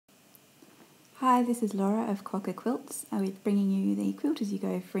Hi, this is Laura of Quokka Quilts. I'll be bringing you the Quilt As You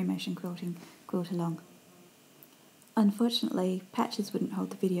Go free motion quilting quilt along. Unfortunately, Patches wouldn't hold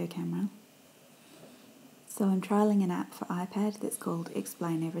the video camera, so I'm trialling an app for iPad that's called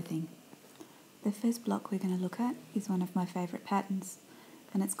Explain Everything. The first block we're going to look at is one of my favourite patterns,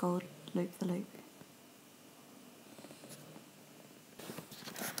 and it's called Loop the Loop.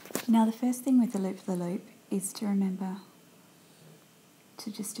 Now the first thing with the Loop the Loop is to remember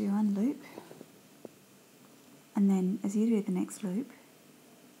to just do one loop, and then as you do the next loop,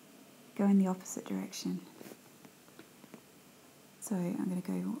 go in the opposite direction. So I'm going to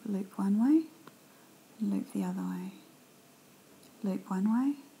go loop one way, and loop the other way, loop one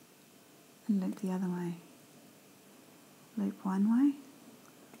way, and loop the other way, loop one way,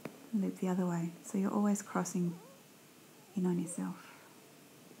 and loop the other way. So you're always crossing in on yourself.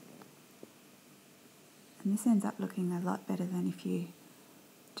 And this ends up looking a lot better than if you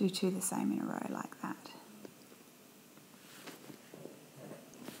do two the same in a row like that.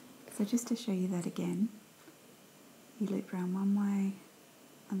 So just to show you that again, you loop around one way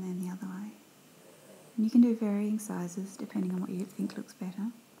and then the other way. And you can do varying sizes depending on what you think looks better.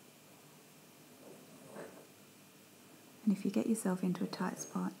 And if you get yourself into a tight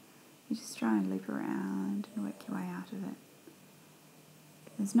spot, you just try and loop around and work your way out of it.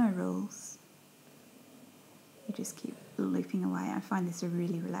 There's no rules. You just keep looping away. I find this a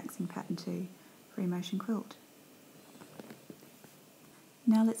really relaxing pattern to free motion quilt.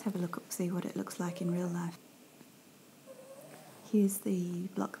 Now let's have a look and see what it looks like in real life. Here's the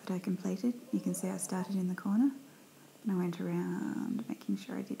block that I completed. You can see I started in the corner and I went around making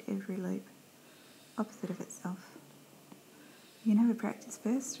sure I did every loop opposite of itself. You can have a practice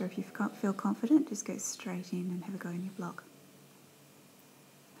first, or if you feel confident, just go straight in and have a go in your block.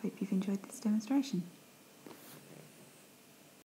 Hope you've enjoyed this demonstration.